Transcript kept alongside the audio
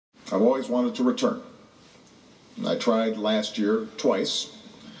I've always wanted to return. I tried last year twice,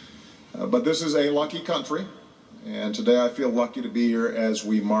 but this is a lucky country, and today I feel lucky to be here as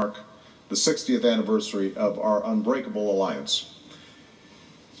we mark the 60th anniversary of our unbreakable alliance.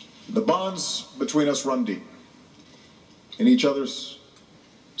 The bonds between us run deep. In each other's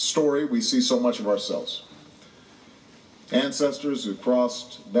story, we see so much of ourselves. Ancestors who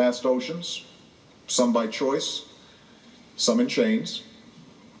crossed vast oceans, some by choice, some in chains.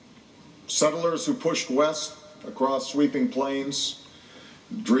 Settlers who pushed west across sweeping plains.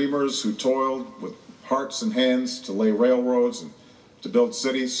 Dreamers who toiled with hearts and hands to lay railroads and to build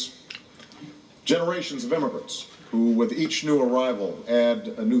cities. Generations of immigrants who, with each new arrival, add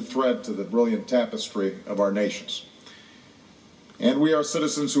a new thread to the brilliant tapestry of our nations. And we are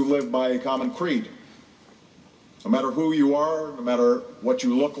citizens who live by a common creed. No matter who you are, no matter what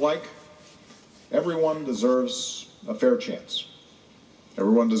you look like, everyone deserves a fair chance.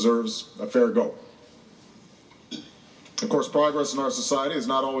 Everyone deserves a fair go. Of course, progress in our society has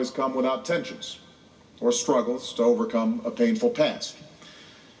not always come without tensions or struggles to overcome a painful past.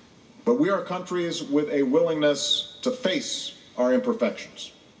 But we are countries with a willingness to face our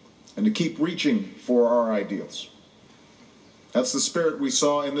imperfections and to keep reaching for our ideals. That's the spirit we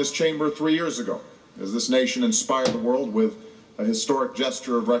saw in this chamber 3 years ago, as this nation inspired the world with a historic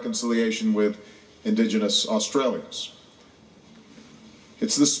gesture of reconciliation with Indigenous Australians.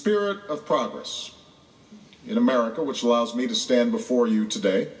 It's the spirit of progress in America which allows me to stand before you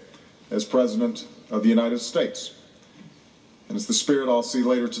today as President of the United States. And it's the spirit I'll see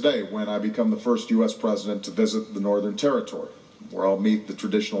later today when I become the first U.S. President to visit the Northern Territory, where I'll meet the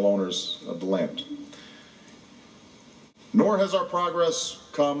traditional owners of the land. Nor has our progress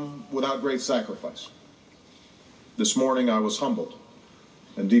come without great sacrifice. This morning I was humbled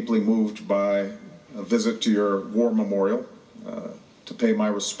and deeply moved by a visit to your war memorial to pay my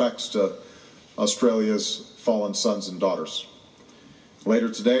respects to Australia's fallen sons and daughters. Later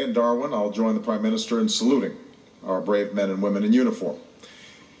today in Darwin, I'll join the Prime Minister in saluting our brave men and women in uniform.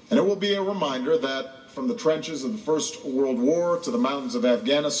 And it will be a reminder that from the trenches of the First World War to the mountains of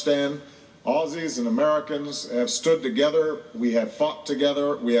Afghanistan, Aussies and Americans have stood together, we have fought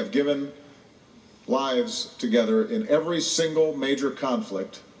together, we have given lives together in every single major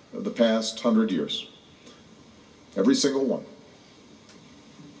conflict of the past 100 years. Every single one.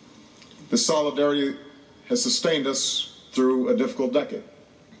 This solidarity has sustained us through a difficult decade.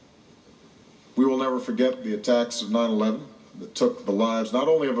 We will never forget the attacks of 9/11 that took the lives not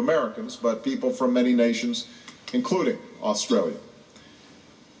only of Americans, but people from many nations, including Australia.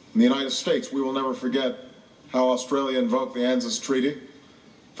 In the United States, we will never forget how Australia invoked the ANZUS Treaty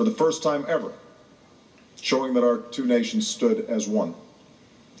for the first time ever, showing that our two nations stood as one.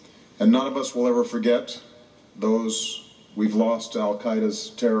 And none of us will ever forget those we've lost to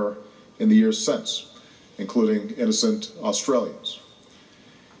al-Qaeda's terror in the years since, including innocent Australians.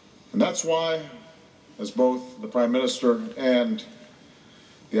 And that's why, as both the Prime Minister and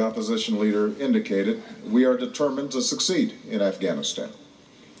the opposition leader indicated, we are determined to succeed in Afghanistan.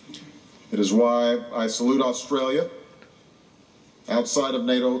 It is why I salute Australia, outside of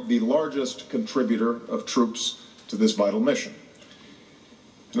NATO, the largest contributor of troops to this vital mission.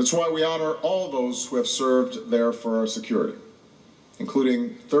 And it's why we honor all those who have served there for our security,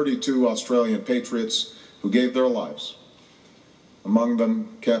 including 32 Australian patriots who gave their lives. Among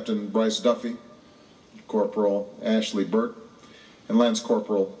them, Captain Bryce Duffy, Corporal Ashley Burt, and Lance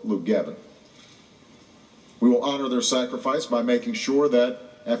Corporal Luke Gavin. We will honor their sacrifice by making sure that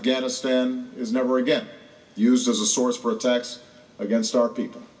Afghanistan is never again used as a source for attacks against our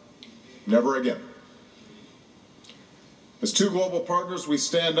people. Never again. As two global partners, we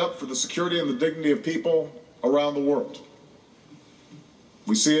stand up for the security and the dignity of people around the world.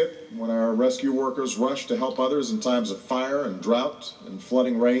 We see it when our rescue workers rush to help others in times of fire and drought and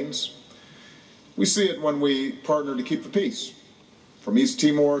flooding rains. We see it when we partner to keep the peace, from East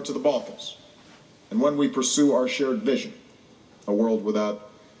Timor to the Balkans, and when we pursue our shared vision, a world without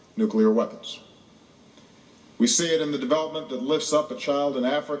nuclear weapons. We see it in the development that lifts up a child in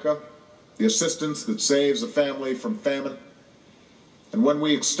Africa, the assistance that saves a family from famine, and when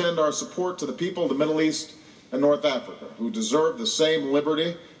we extend our support to the people of the Middle East and North Africa, who deserve the same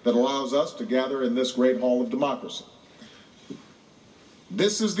liberty that allows us to gather in this great hall of democracy.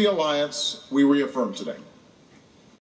 This is the alliance we reaffirm today.